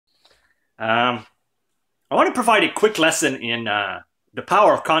I want to provide a quick lesson in the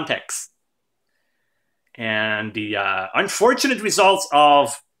power of context and the unfortunate results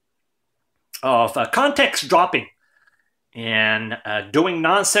of context dropping and doing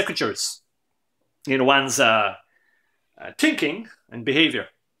non sequiturs in one's thinking and behavior,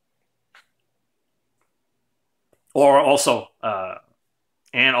 or also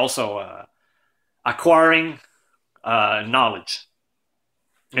acquiring knowledge.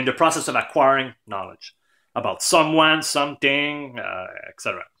 In the process of acquiring knowledge about someone, something,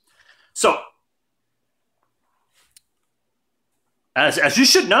 etc. So, as you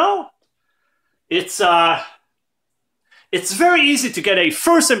should know, it's very easy to get a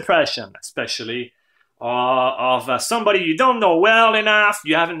first impression, especially of somebody you don't know well enough,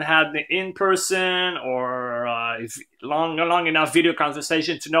 you haven't had the in-person or long enough video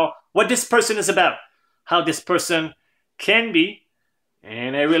conversation to know what this person is about, how this person can be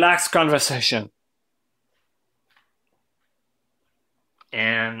in a relaxed conversation.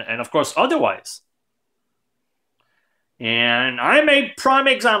 And of course, otherwise. And I'm a prime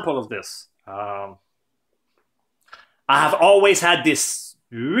example of this. I have always had this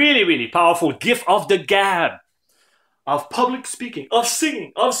really, really powerful gift of the gab, of public speaking, of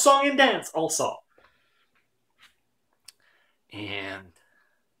singing, of song and dance also. And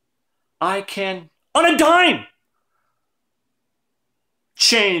I can, on a dime,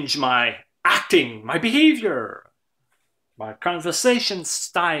 change my acting, my behavior, my conversation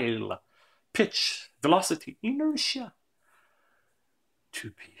style, pitch, velocity, inertia, to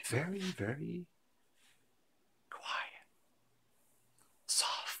be very, very quiet,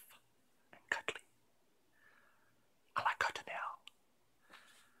 soft, and cuddly. I like Cottonelle,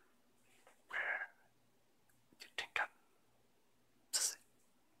 where you think I'm just a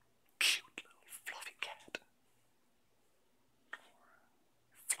cute little fluffy cat or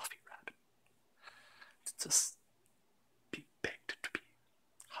fluffy rabbit. It's just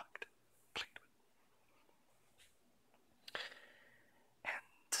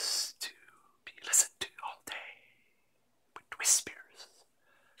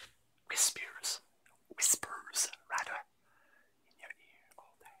whispers rather, in your ear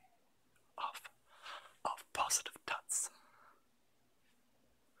all day of positive thoughts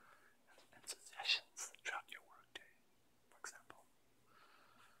and suggestions throughout your workday, for example,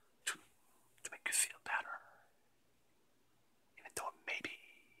 to make you feel better, even though maybe,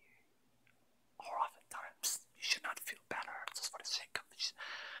 or oftentimes, you should not feel better just for the sake of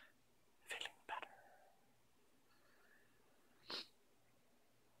feeling better.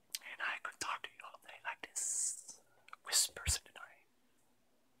 And I could talk to you all day like this. Whispers in the night,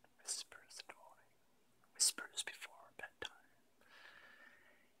 whispers in the morning, whispers before bedtime.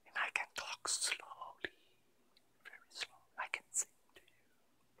 And I can talk slowly, very slow. I can sing to you.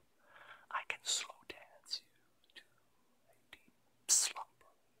 I can slow dance you to a deep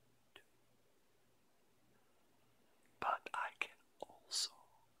slumber too. But I can also,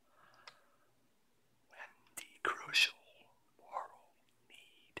 when the crucial moral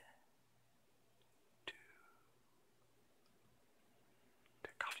need to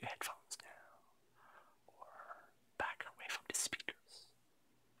take off your headphones now or back away from the speakers,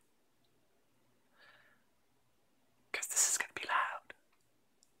 because this is going to be loud.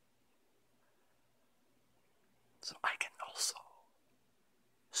 So I can also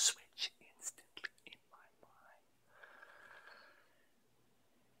switch instantly in my mind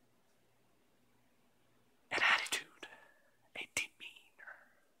an attitude, a demeanor,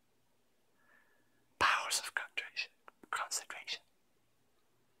 powers of concentration,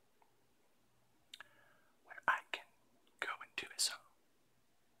 where I can go into a zone.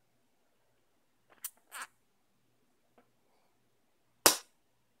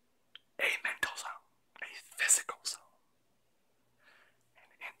 A mental zone, a physical zone, an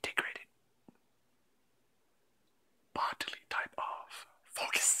integrated bodily type of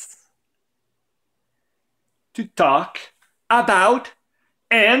focus to talk about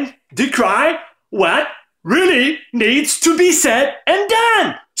and decry what really needs to be said and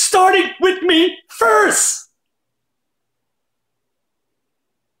done, starting with me first.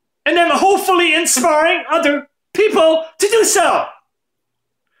 And then hopefully inspiring other people to do so.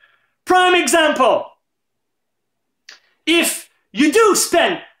 Prime example. If you do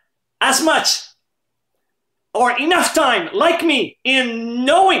spend as much or enough time like me in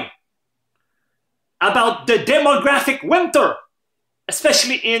knowing about the demographic winter,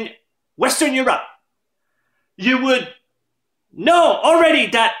 especially in Western Europe, you would know already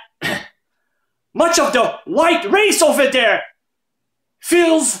that much of the white race over there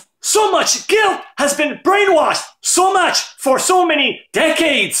feels so much guilt, has been brainwashed so much for so many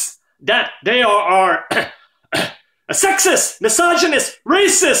decades that they are sexist, misogynist,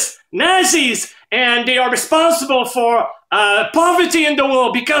 racist, Nazis, and they are responsible for poverty in the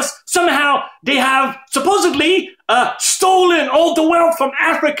world because somehow they have supposedly stolen all the wealth from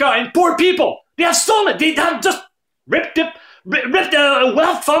Africa and poor people. They have stolen. They have just ripped the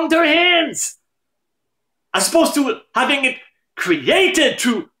wealth from their hands, as opposed to having it created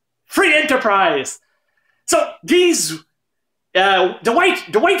through free enterprise. So these the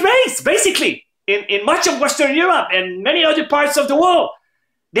white race, basically, in much of Western Europe and many other parts of the world,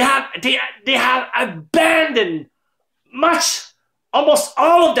 they have abandoned almost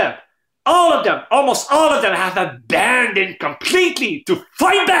all of them have abandoned completely to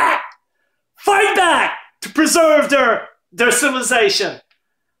fight back to preserve their civilization,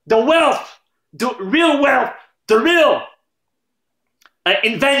 the wealth, the real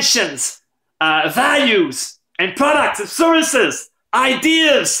inventions, values and products and services,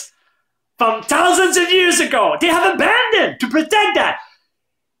 ideas from thousands of years ago. They have abandoned to protect that.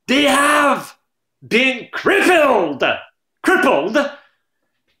 They have been crippled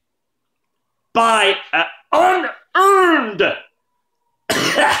by unearned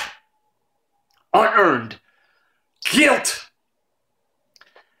guilt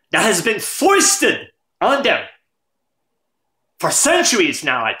that has been foisted on them for centuries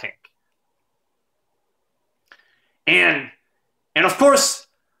now, I think. And of course,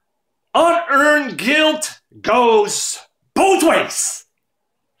 unearned guilt goes both ways.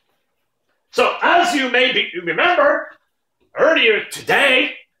 So as you may remember, earlier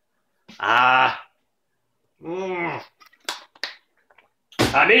today, I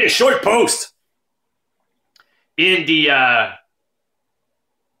made a short post in the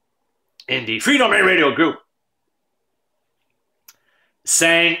Freedom and Radio group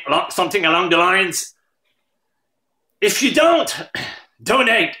saying something along the lines, if you don't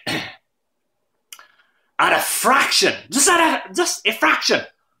donate at a fraction, just a fraction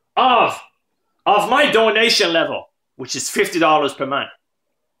of my donation level, which is $50 per month,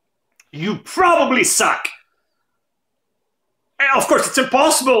 you probably suck. And of course, it's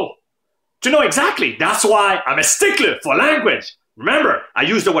impossible to know exactly. That's why I'm a stickler for language. Remember, I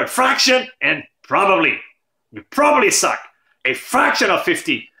use the word fraction and probably. You probably suck. A fraction of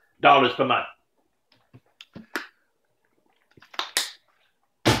 $50 per month.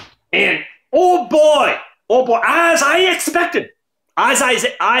 And oh boy, as I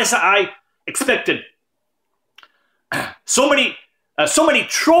expected, so many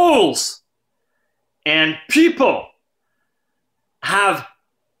trolls and people have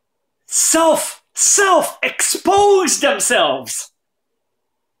self-exposed themselves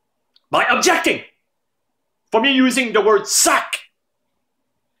by objecting for me using the word suck.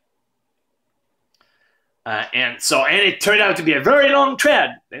 And it turned out to be a very long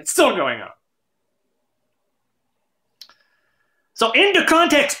thread. It's still going on. So in the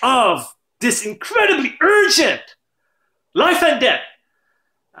context of this incredibly urgent life and death,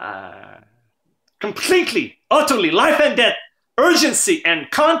 completely, utterly life and death urgency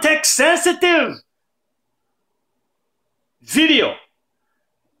and context sensitive video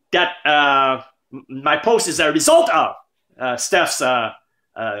that my post is a result of, Steph's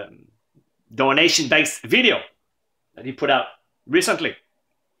donation-based video that he put out recently.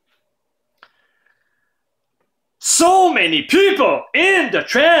 So many people in the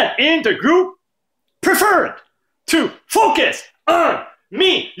thread, in the group, preferred to focus on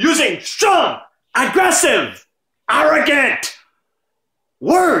me using strong, aggressive, arrogant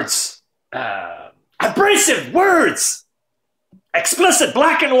words, abrasive words, explicit,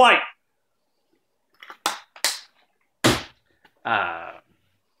 black and white,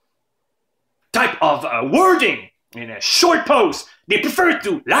 type of wording in a short post. They prefer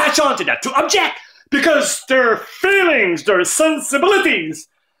to latch onto that, to object, because their feelings, their sensibilities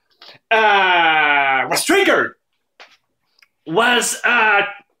was triggered, was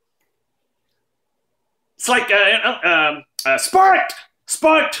it's like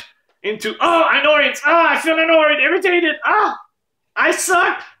sparked into, oh, annoyance, I feel annoyed, irritated, I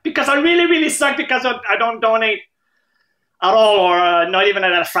suck because I really suck because I don't donate at all, or not even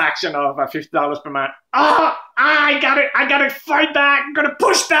at a fraction of $50 per month. I gotta fight back, I'm gonna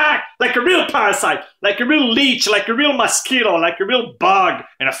push back like a real parasite, like a real leech, like a real mosquito, like a real bug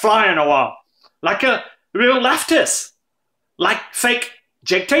and a fly on a wall, like a real leftist, like fake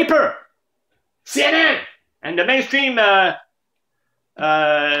Jake Tapper, CNN, and the mainstream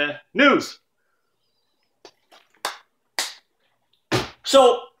news.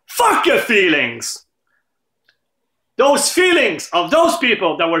 So fuck your feelings. Those feelings of those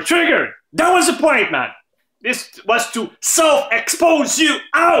people that were triggered, that was the point, man. This was to self-expose you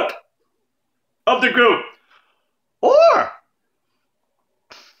out of the group. Or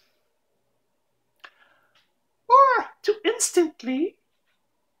to instantly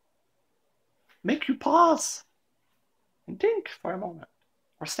make you pause and think for a moment,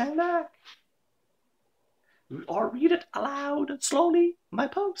 or stand back, or read it aloud and slowly, my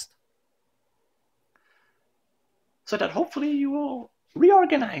post, so that hopefully you will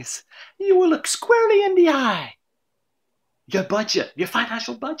reorganize. You will look squarely in the eye. Your budget, your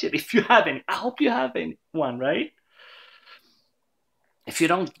financial budget, if you have any. I hope you have one, right? If you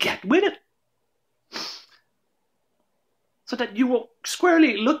don't, get with it. So that you will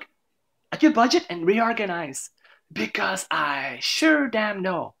squarely look at your budget and reorganize. Because I sure damn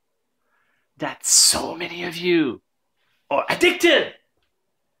know that so many of you are addicted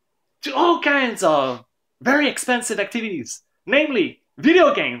to all kinds of very expensive activities, namely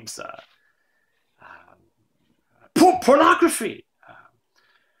video games, pornography,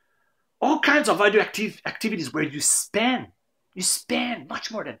 all kinds of other activities where you spend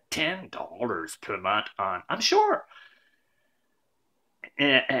much more than $10 per month on, I'm sure.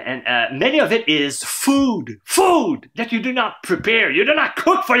 And many of it is food that you do not prepare, you do not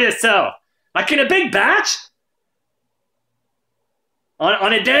cook for yourself, like in a big batch,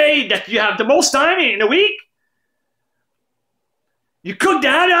 on a day that you have the most time in a week. You cook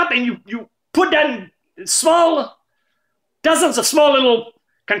that up and you put that in dozens of small little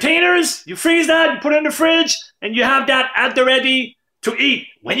containers, you freeze that, you put it in the fridge, and you have that at the ready to eat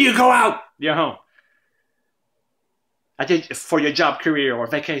when you go out your home. For your job, career, or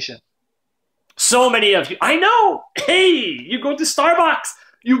vacation. So many of you, I know, hey, you go to Starbucks,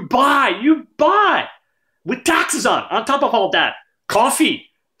 you buy, with taxes on top of all that.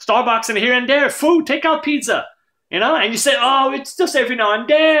 Coffee, Starbucks, and here and there, food, takeout pizza, and you say, oh, it's just every now and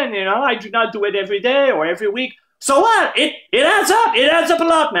then, I do not do it every day or every week. So what? It adds up. It adds up a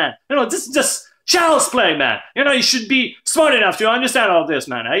lot, man. This is just child's play, man. You should be smart enough to understand all this,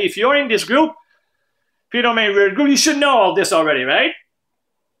 man. If you're in this group, if you don't make weird group, you should know all this already, right?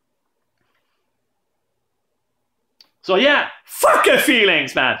 So yeah, fuck your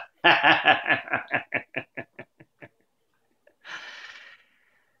feelings, man.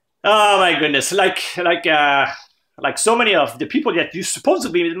 Oh my goodness, like so many of the people that you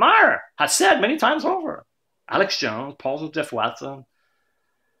supposedly admire have said many times over. Alex Jones, Paul Joseph Watson,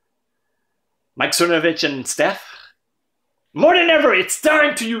 Mike Cernovich, and Steph. More than ever, it's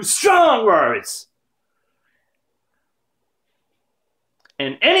time to use strong words.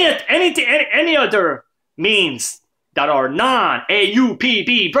 And any other means that are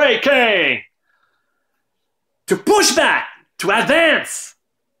non-AUPB breaking to push back, to advance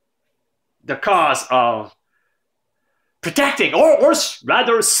the cause of protecting, or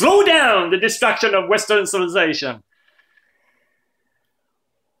rather slow down the destruction of Western civilization.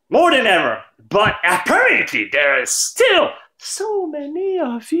 More than ever. But apparently there is still so many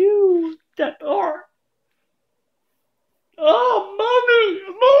of you that are, oh, mommy,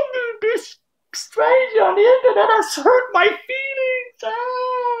 this stranger on the internet has hurt my feelings.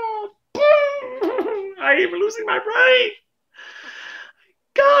 I am losing my brain.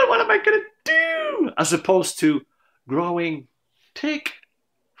 God, what am I gonna do? As opposed to growing thick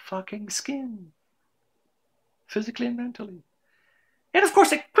fucking skin, physically and mentally. And of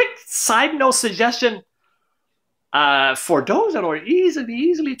course, a quick side note suggestion for those that are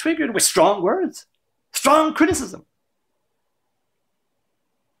easily triggered with strong words, strong criticism,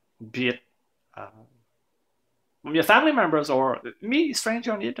 be it from your family members or me,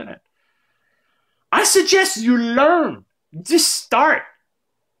 stranger on the internet. I suggest you learn, just start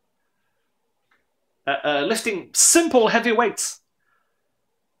lifting simple heavy weights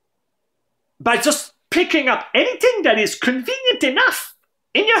by just picking up anything that is convenient enough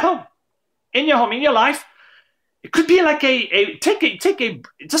in your home, in your life. It could be like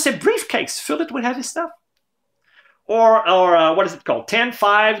just a briefcase, fill it with heavy stuff, or what is it called? 10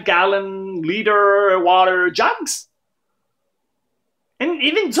 5-gallon liter water jugs, and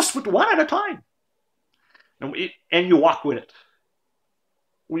even just with one at a time, and you walk with it.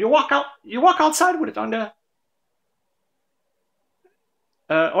 You walk outside with it on the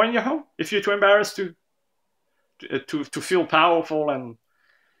or in your home if you're too embarrassed to feel powerful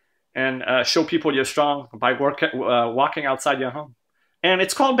and show people you're strong by walking outside your home. And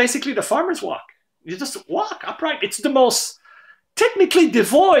it's called basically the farmer's walk. You just walk upright. It's the most technically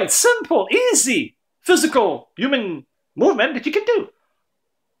devoid, simple, easy physical human movement that you can do.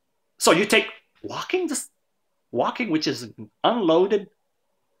 So you take walking, which is an unloaded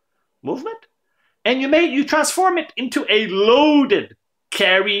movement, and you transform it into a loaded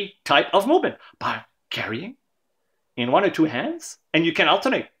carry type of movement by carrying in one or two hands, and you can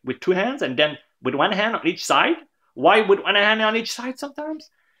alternate with two hands and then with one hand on each side. Why with one hand on each side sometimes?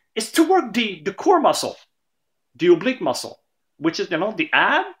 It's to work the core muscle, the oblique muscle, which is, the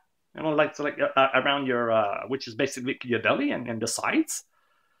ab, like around your, which is basically your belly and the sides.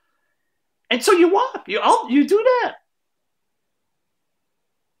 And so you walk, you do that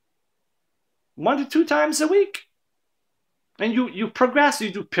 1 to 2 times a week. And you progress,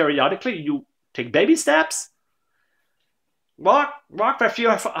 you do periodically, you take baby steps, walk for a few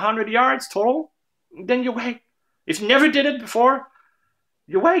 100 yards total, then you wait. If you never did it before,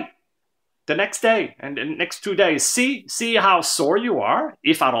 you wait the next day and the next 2 days. See how sore you are,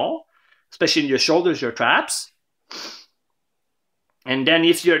 if at all, especially in your shoulders, your traps. And then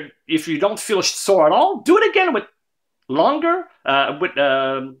if you don't feel sore at all, do it again with longer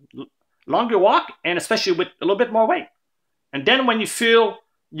walk, and especially with a little bit more weight. And then when you feel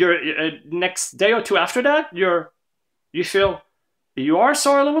your next day or two after that, you feel you are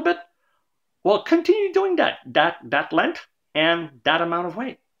sore a little bit, well, continue doing that length and that amount of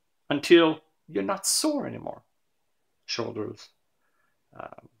weight until you're not sore anymore. Shoulders,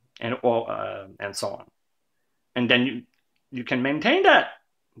 and so on. And then you can maintain that.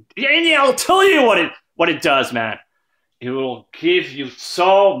 And I'll tell you what it does, man. It will give you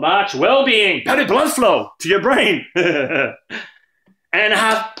so much well-being, better blood flow to your brain, and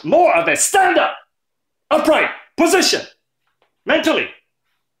have more of a stand-up, upright position, mentally,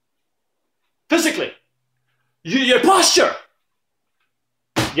 physically. Your posture,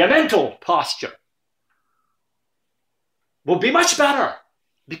 your mental posture will be much better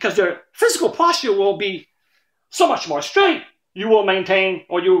because your physical posture will be so much more straight. You will maintain,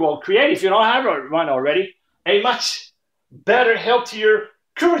 or you will create, if you don't have one already, a much better, healthier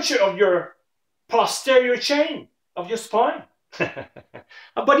curvature of your posterior chain of your spine.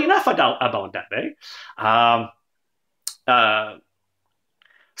 But enough about that, eh?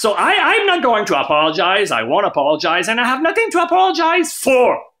 So I'm not going to apologize. I won't apologize, and I have nothing to apologize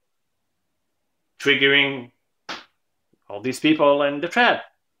for. Triggering all these people in the thread.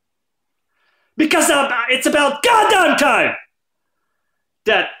 Because it's about goddamn time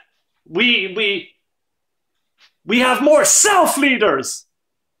that we have more self-leaders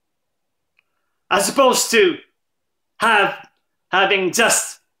as opposed to having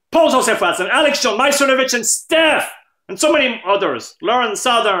just Paul Joseph Watson, Alex Jones, Mike Cernovich, and Steph, and so many others, Lauren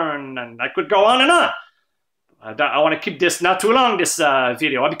Southern, and I could go on and on. I want to keep this not too long, this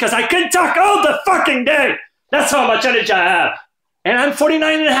video, because I can talk all the fucking day. That's how much energy I have. And I'm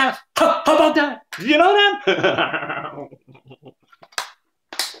 49 and a half. How about that? Do you know that?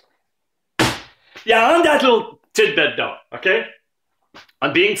 Yeah, on that little tidbit though, okay?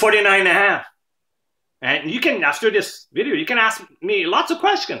 On being 49 and a half. And you can, after this video, you can ask me lots of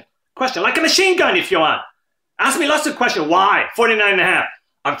questions. Like a machine gun if you want. Ask me lots of questions. Why? 49 and a half.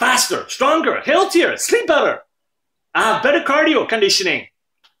 I'm faster, stronger, healthier, sleep better. I have better cardio conditioning.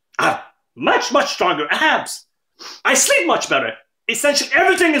 I have much, much stronger abs. I sleep much better. Essentially,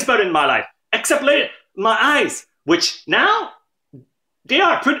 everything is better in my life, except my eyes, which now, they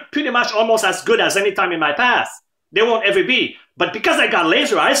are pretty much almost as good as any time in my past. They won't ever be. But because I got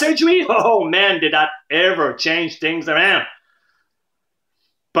laser eye surgery, oh man, did that ever change things around.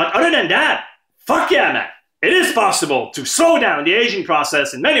 But other than that, fuck yeah, man. It is possible to slow down the aging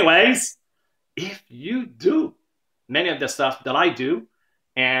process in many ways if you do many of the stuff that I do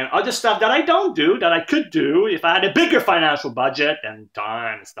and other stuff that I don't do that I could do if I had a bigger financial budget and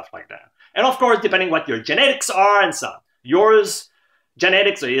time and stuff like that. And of course, depending what your genetics are and so on. Yours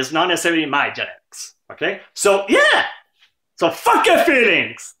genetics is not necessarily my genetics. Okay? So yeah. So fuck your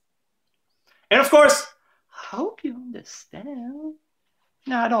feelings. And of course, I hope you understand.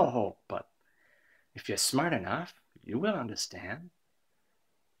 No, I don't hope, but if you're smart enough, you will understand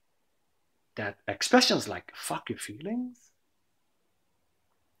that expressions like fuck your feelings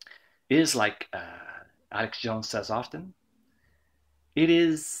is like Alex Jones says often, it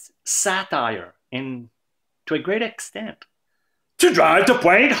is satire to a great extent to drive the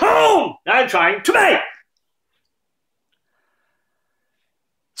point home I'm trying to make.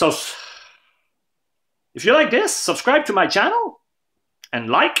 So if you like this, subscribe to my channel and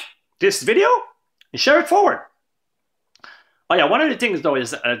like this video and share it forward. Oh yeah, one of the things though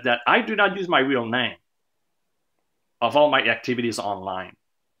is that I do not use my real name of all my activities online.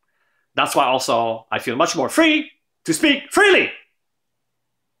 That's why also I feel much more free to speak freely.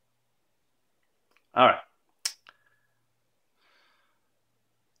 All right.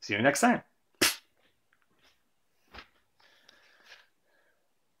 See you next time.